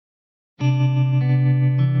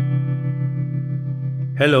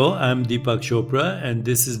Hello, I'm Deepak Chopra, and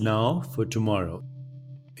this is Now for Tomorrow,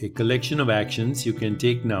 a collection of actions you can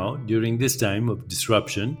take now during this time of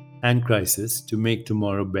disruption and crisis to make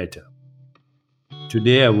tomorrow better.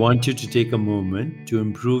 Today, I want you to take a moment to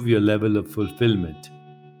improve your level of fulfillment.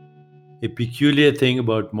 A peculiar thing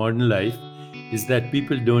about modern life is that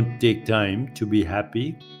people don't take time to be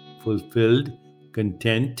happy, fulfilled,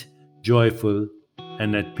 content, joyful,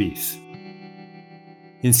 and at peace.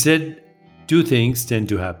 Instead, two things tend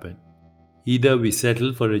to happen. Either we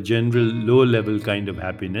settle for a general low level kind of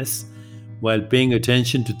happiness while paying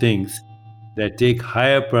attention to things that take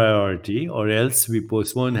higher priority, or else we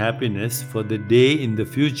postpone happiness for the day in the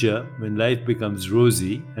future when life becomes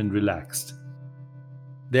rosy and relaxed.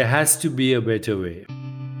 There has to be a better way.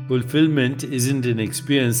 Fulfillment isn't an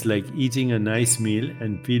experience like eating a nice meal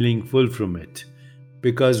and feeling full from it.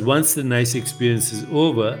 Because once the nice experience is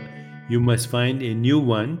over, you must find a new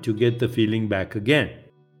one to get the feeling back again.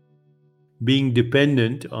 Being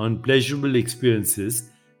dependent on pleasurable experiences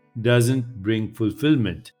doesn't bring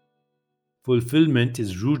fulfillment. Fulfillment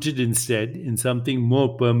is rooted instead in something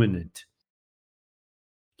more permanent.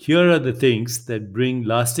 Here are the things that bring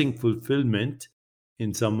lasting fulfillment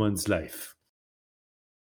in someone's life: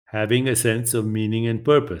 having a sense of meaning and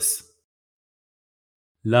purpose,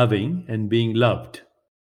 loving and being loved,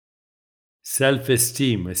 self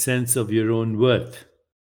esteem, a sense of your own worth,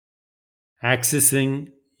 accessing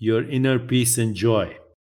your inner peace and joy,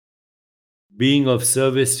 being of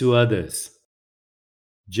service to others,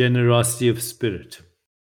 generosity of spirit.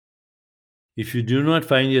 If you do not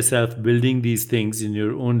find yourself building these things in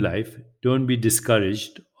your own life, don't be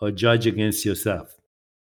discouraged or judge against yourself.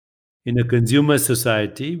 In a consumer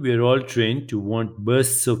society, we are all trained to want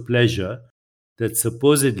bursts of pleasure that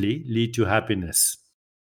supposedly lead to happiness.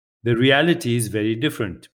 The reality is very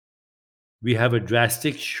different. We have a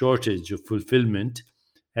drastic shortage of fulfillment,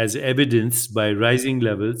 as evidenced by rising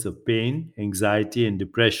levels of pain, anxiety, and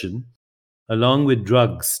depression, along with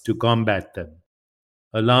drugs to combat them,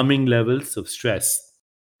 alarming levels of stress,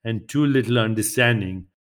 and too little understanding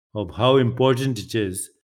of how important it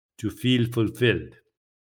is to feel fulfilled.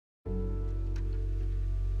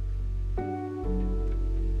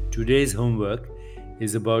 Today's homework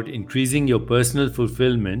is about increasing your personal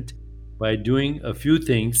fulfillment by doing a few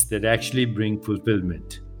things that actually bring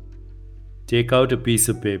fulfillment. Take out a piece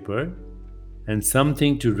of paper and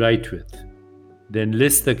something to write with. Then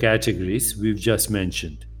list the categories we've just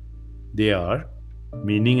mentioned. They are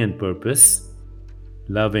meaning and purpose,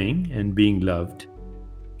 loving and being loved,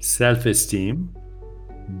 self esteem,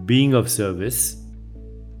 being of service,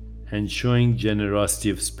 and showing generosity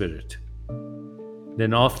of spirit.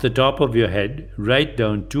 Then, off the top of your head, write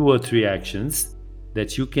down two or three actions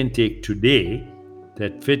that you can take today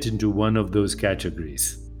that fit into one of those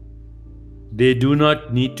categories. They do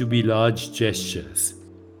not need to be large gestures.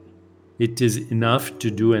 It is enough to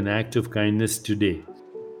do an act of kindness today.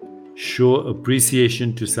 Show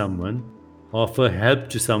appreciation to someone, offer help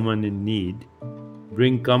to someone in need,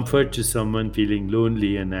 bring comfort to someone feeling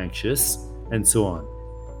lonely and anxious, and so on.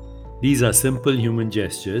 These are simple human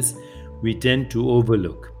gestures we tend to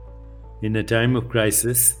overlook. In a time of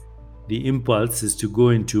crisis, the impulse is to go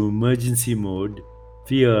into emergency mode,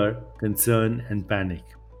 fear, concern, and panic.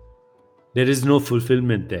 There is no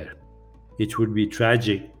fulfillment there. It would be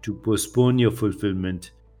tragic to postpone your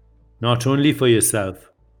fulfillment, not only for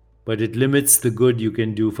yourself, but it limits the good you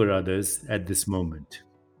can do for others at this moment.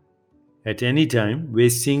 At any time,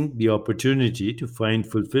 wasting the opportunity to find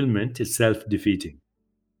fulfillment is self defeating,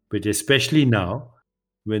 but especially now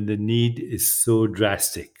when the need is so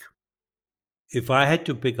drastic. If I had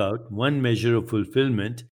to pick out one measure of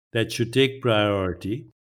fulfillment that should take priority,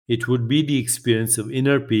 it would be the experience of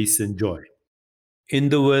inner peace and joy. In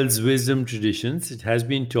the world's wisdom traditions, it has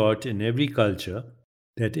been taught in every culture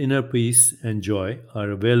that inner peace and joy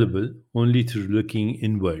are available only through looking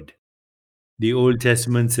inward. The Old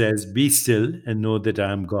Testament says, "Be still and know that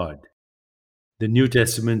I am God." The New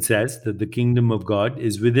Testament says that the kingdom of God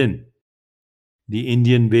is within. The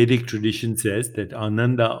Indian Vedic tradition says that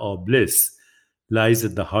Ananda or bliss lies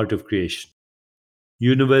at the heart of creation.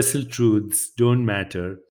 Universal truths don't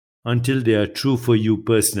matter until they are true for you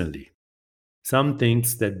personally. Some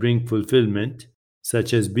things that bring fulfillment,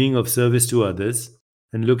 such as being of service to others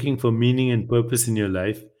and looking for meaning and purpose in your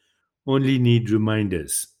life, only need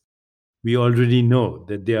reminders. We already know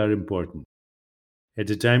that they are important. At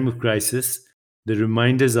a time of crisis, the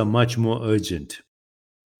reminders are much more urgent.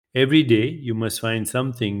 Every day, you must find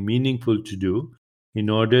something meaningful to do in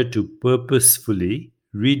order to purposefully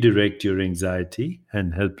redirect your anxiety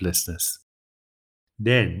and helplessness.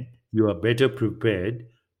 Then you are better prepared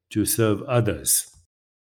to serve others.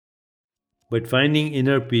 But finding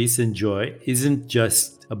inner peace and joy isn't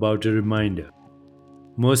just about a reminder.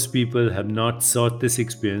 Most people have not sought this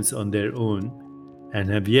experience on their own and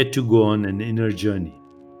have yet to go on an inner journey.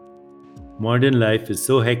 Modern life is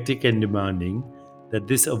so hectic and demanding that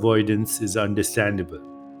this avoidance is understandable.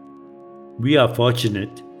 We are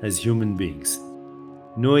fortunate as human beings.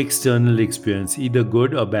 No external experience, either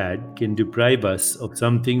good or bad, can deprive us of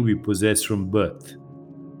something we possess from birth: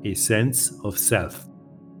 a sense of self.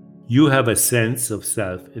 You have a sense of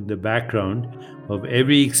self in the background of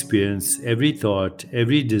every experience, every thought,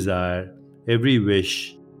 every desire, every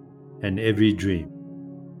wish, and every dream.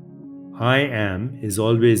 I am is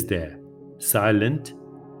always there, silent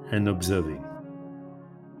and observing.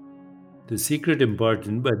 The secret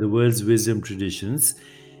imparted by the world's wisdom traditions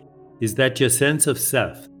is that your sense of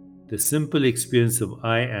self, the simple experience of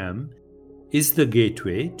I am, is the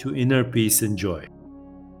gateway to inner peace and joy.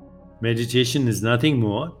 Meditation is nothing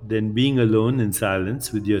more than being alone in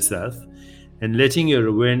silence with yourself and letting your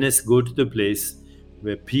awareness go to the place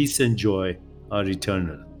where peace and joy are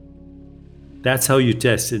eternal. That's how you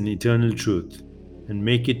test an eternal truth and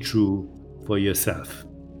make it true for yourself.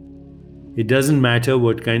 It doesn't matter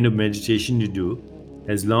what kind of meditation you do,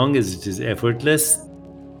 as long as it is effortless.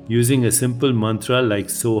 Using a simple mantra like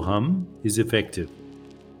Soham is effective.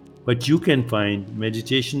 But you can find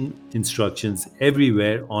meditation instructions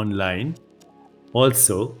everywhere online,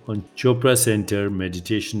 also on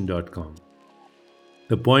chopracentermeditation.com.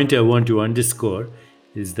 The point I want to underscore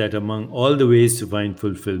is that among all the ways to find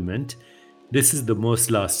fulfillment, this is the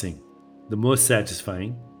most lasting, the most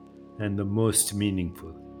satisfying, and the most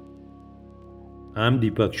meaningful. I'm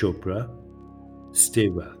Deepak Chopra. Stay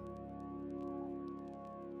well.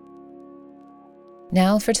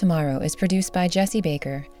 Now for Tomorrow is produced by Jesse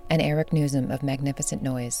Baker and Eric Newsom of Magnificent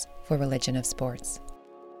Noise for Religion of Sports.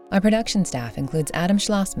 Our production staff includes Adam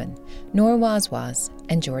Schlossman, Noor Wazwaz,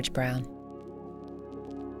 and George Brown.